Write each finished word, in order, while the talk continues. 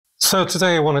So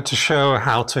today I wanted to show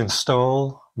how to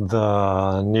install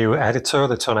the new editor,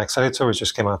 the Tonex Editor, which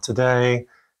just came out today.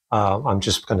 I'm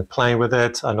just going to play with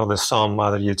it. I know there's some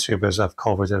other YouTubers have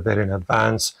covered it a bit in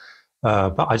advance,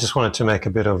 but I just wanted to make a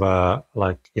bit of a,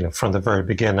 from the very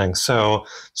beginning. So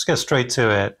let's get straight to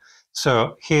it.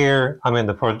 So here I'm in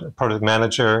the product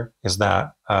manager. Is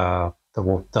that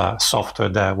the software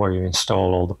there where you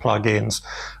install all the plugins,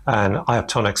 and I have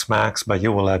Tonex Max, but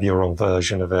you will have your own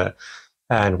version of it.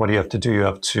 And what you have to do, you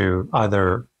have to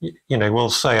either, we'll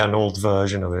say an old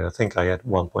version of it. I think I had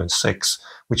 1.6,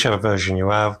 whichever version you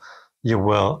have, you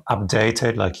will update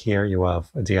it. Like here, you have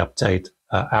the update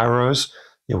arrows.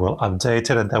 You will update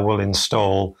it, and that will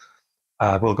install.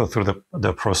 We'll go through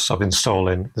the process of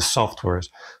installing the softwares.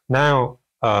 Now,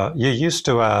 you used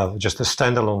to have just a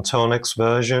standalone Tonex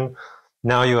version.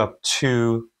 Now you have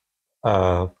two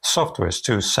softwares,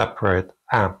 two separate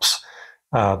apps.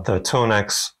 The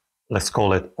Tonex, let's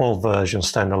call it all version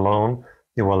standalone.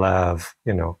 You will have,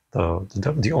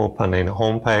 the opening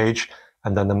homepage,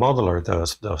 and then the modeler,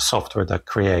 the software that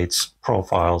creates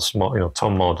profiles,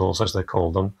 TOM models as they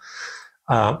call them.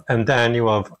 And then you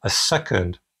have a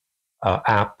second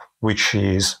app, which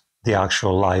is the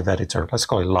actual live editor. Let's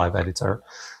call it live editor,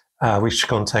 which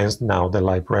contains now the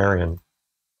librarian.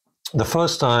 The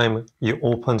first time you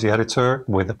open the editor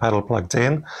with the pedal plugged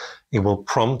in, it will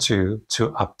prompt you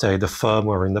to update the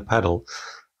firmware in the pedal.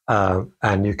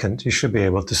 And you should be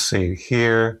able to see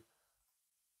here,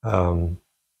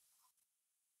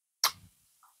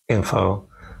 info.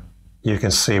 You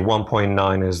can see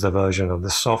 1.9 is the version of the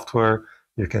software.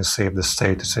 You can see the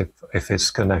status, if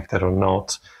it's connected or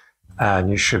not. And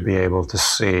you should be able to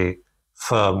see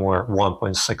firmware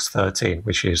 1.613,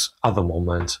 which is at the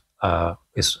moment,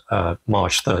 is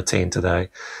March 13 today.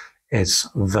 It's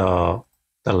the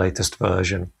latest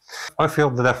version. I feel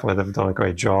that definitely they've done a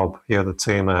great job here, the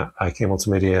team at IK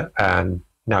Multimedia, and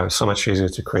now it's so much easier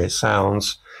to create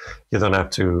sounds. You don't have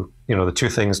to, the two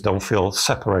things don't feel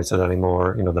separated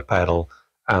anymore, the pedal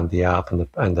and the app and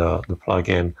the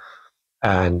plugin.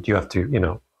 And you have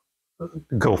to,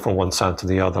 go from one sound to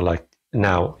the other. Like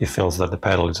now it feels that the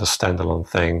pedal is a standalone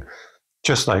thing,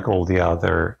 just like all the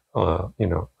other,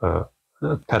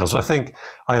 pedals. I think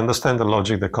I understand the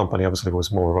logic. The company obviously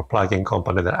was more of a plugin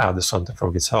company that added something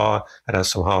for guitar. It has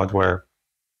some hardware.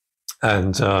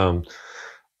 And so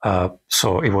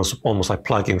it was almost like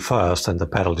plugin first, and the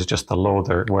pedal is just a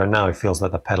loader, where now it feels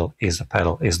that the pedal, is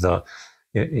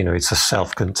it's a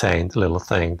self-contained little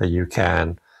thing that you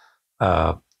can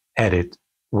edit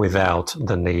without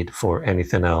the need for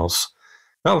anything else.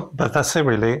 Well, but that's it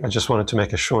really. I just wanted to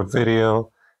make a short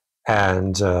video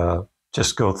and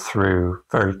just go through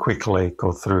very quickly,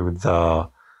 the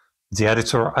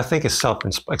editor. I think it's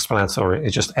self-explanatory.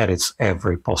 It just edits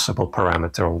every possible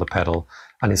parameter on the pedal,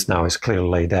 and it's clearly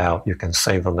laid out. You can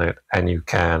save on it, and you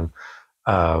can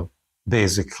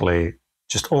basically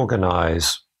just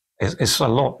organize. Makes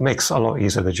a lot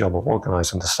easier the job of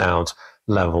organizing the sounds,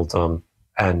 level them,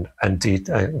 and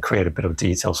create a bit of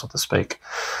detail, so to speak.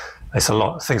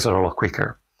 Things are a lot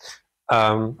quicker.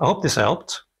 I hope this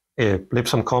helped. Leave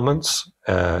some comments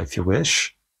if you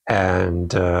wish.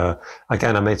 And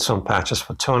again, I made some patches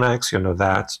for Tonex.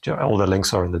 That. All the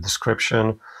links are in the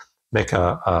description. Make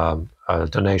a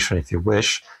donation if you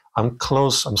wish. I'm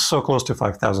so close to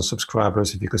 5,000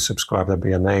 subscribers. If you could subscribe, that'd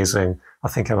be amazing. I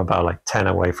think I'm about like 10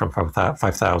 away from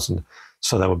 5,000.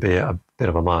 So that would be a bit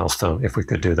of a milestone. If we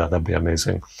could do that, that'd be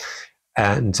amazing.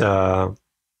 And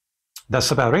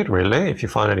that's about it, really. If you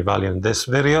find any value in this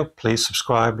video, please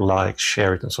subscribe, like,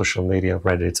 share it on social media,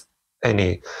 Reddit,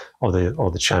 any of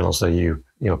the channels that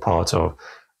you're part of.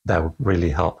 That would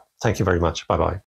really help. Thank you very much. Bye-bye.